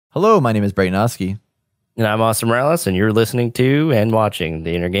Hello, my name is Brayton Oski. And I'm Austin Morales, and you're listening to and watching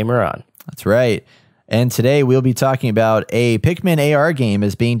The Inner Gamer On. That's right. And today we'll be talking about a Pikmin AR game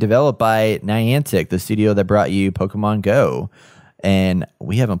is being developed by Niantic, the studio that brought you Pokemon Go. And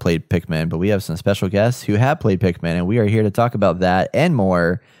we haven't played Pikmin, but we have some special guests who have played Pikmin, and we are here to talk about that and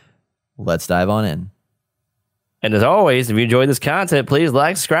more. Let's dive on in. And as always, if you enjoyed this content, please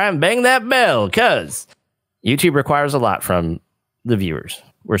like, subscribe, and bang that bell, because YouTube requires a lot from the viewers.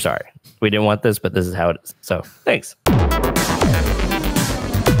 We're sorry. We didn't want this, but this is how it is. So, thanks.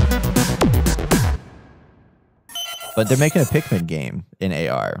 But they're making a Pikmin game in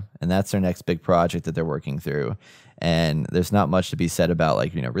AR, and that's their next big project that they're working through. And there's not much to be said about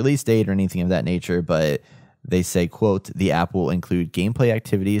release date or anything of that nature, but they say, quote, the app will include gameplay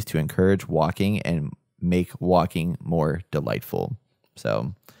activities to encourage walking and make walking more delightful.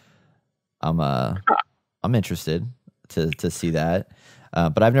 So I'm interested to see that.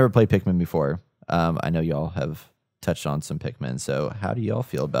 But I've never played Pikmin before. I know y'all have touched on some Pikmin. So how do y'all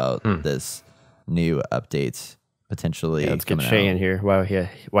feel about this new updates potentially? Let's get Shea in here while he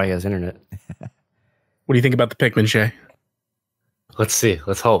has internet. What do you think about the Pikmin, Shea? Let's see.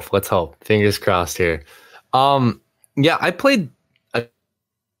 Let's hope. Fingers crossed here. Yeah, I played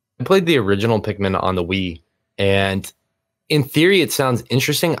the original Pikmin on the Wii, and in theory it sounds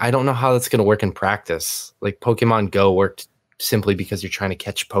interesting. I don't know how that's going to work in practice. Like Pokemon Go worked simply because you're trying to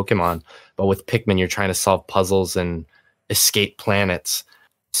catch Pokemon, but with Pikmin you're trying to solve puzzles and escape planets.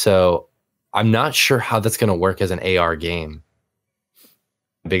 So I'm not sure how that's going to work as an AR game.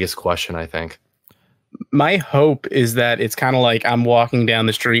 Biggest question, I think. My hope is that it's kind of like I'm walking down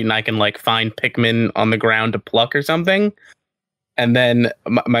the street and I can find Pikmin on the ground to pluck or something. And then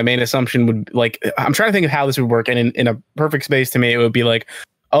my main assumption would I'm trying to think of how this would work. And in a perfect space to me, it would be like,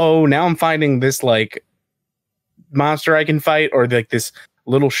 oh, now I'm finding this monster I can fight, or this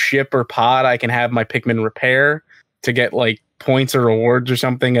little ship or pod I can have my Pikmin repair to get points or rewards or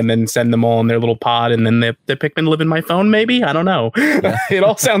something, and then send them all in their little pod, and then the Pikmin live in my phone, maybe? I don't know. Yeah. It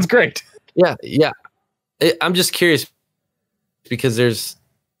all sounds great. Yeah. I'm just curious because there's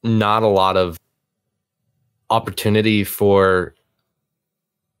not a lot of opportunity for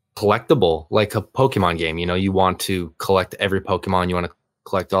collectible, like a Pokemon game. You want to collect every Pokemon. You want to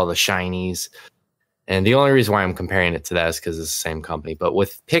collect all the shinies. And the only reason why I'm comparing it to that is because it's the same company. But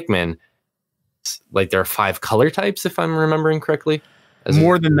with Pikmin, there are 5 color types, if I'm remembering correctly.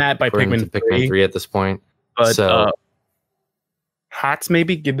 More than that by Pikmin 3 at this point. But so, hats,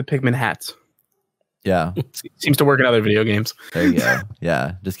 maybe? Give the Pikmin hats. Yeah. Seems to work in other video games. There you go.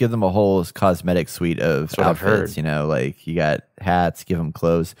 Yeah. Just give them a whole cosmetic suite of outfits. You got hats, give them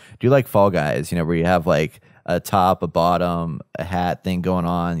clothes. Do you like Fall Guys, where you have a top, a bottom, a hat thing going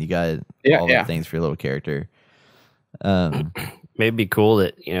on? You got all the things for your little character. Maybe it'd be cool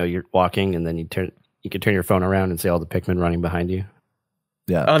that, you're walking and then you could turn your phone around and see all the Pikmin running behind you.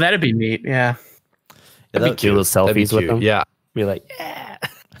 Yeah. Oh, that'd be neat. Yeah. That'd be cute. Little selfies with them. Yeah. Be like, yeah.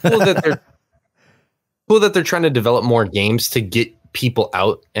 Cool that they're trying to develop more games to get people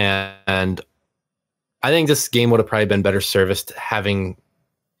out, and I think this game would have probably been better serviced having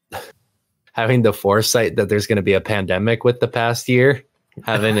the foresight that there's going to be a pandemic with the past year.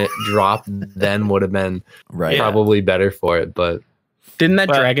 Having it drop then would have been probably better for it. But didn't that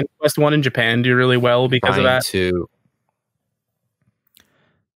Dragon Quest one in Japan do really well because of that?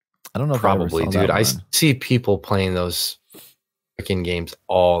 I don't know. Probably, dude. I see people playing those freaking games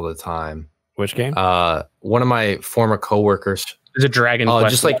all the time. Which game? One of my former coworkers. Is a Dragon Quest.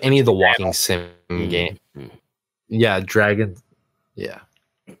 Just like any of the walking sim game. Yeah, Dragon. Yeah.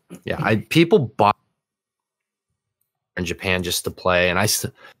 People buy in Japan just to play, and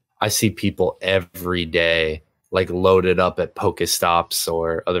I see people every day loaded up at Pokestops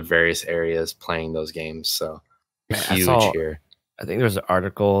or other various areas playing those games. So huge here. I think there was an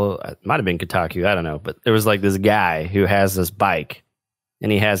article. It might have been Kotaku. I don't know, but there was this guy who has this bike,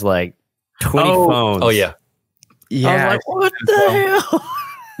 and he has 20 phones. Oh yeah. I was like, what the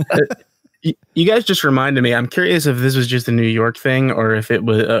hell? You guys just reminded me. I'm curious if this was just a New York thing, or if it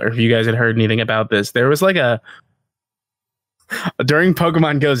was, or if you guys had heard anything about this. There was during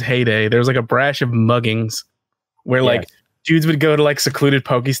Pokemon Go's heyday, there was a brash of muggings where dudes would go to secluded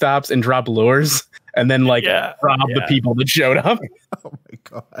Pokestops and drop lures, and then rob the people that showed up. Oh my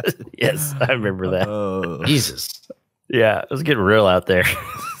god! Yes, I remember that. Oh. Jesus. Yeah, it was getting real out there.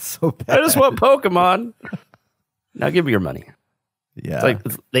 So bad. I just want Pokemon. Now give me your money. Yeah.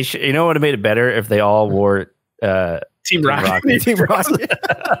 They should. You know what would have made it better if they all wore Team Rocket. Team Rocket.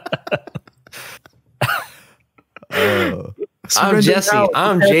 Oh. I'm Jesse.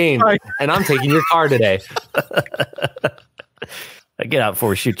 I'm Jane, and I'm taking your car today. Get out before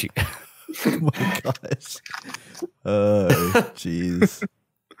we shoot you. Oh my gosh. Jeez.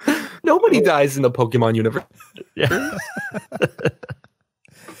 Nobody dies in the Pokemon universe. Yeah.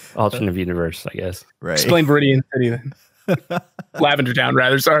 Alternate universe, I guess. Right. Explain Viridian City then. Lavender Town,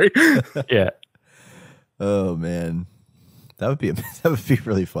 rather. Sorry. Yeah. Oh man, that would be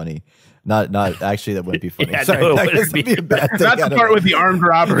really funny. Not actually, that wouldn't be funny. Yeah, Sorry, no, it that wouldn't would be a bad thing. Not the part with the armed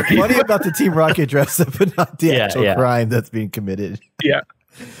robbery. Funny about the Team Rocket dress up, but not the Yeah, actual yeah. crime that's being committed. Yeah.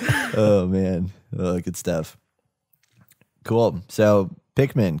 Oh man, good stuff. Cool. So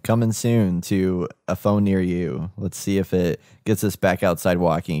Pikmin coming soon to a phone near you. Let's see if it gets us back outside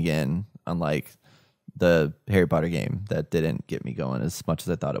walking again. Unlike the Harry Potter game that didn't get me going as much as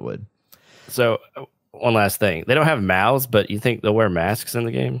I thought it would. So, one last thing. They don't have mouths, but you think they'll wear masks in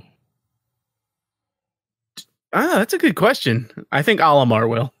the game? That's a good question. I think Olimar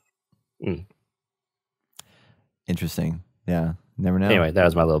will. Interesting. Yeah. Never know. Anyway, that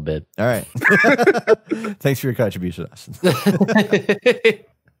was my little bit. All right. Thanks for your contribution, Austin.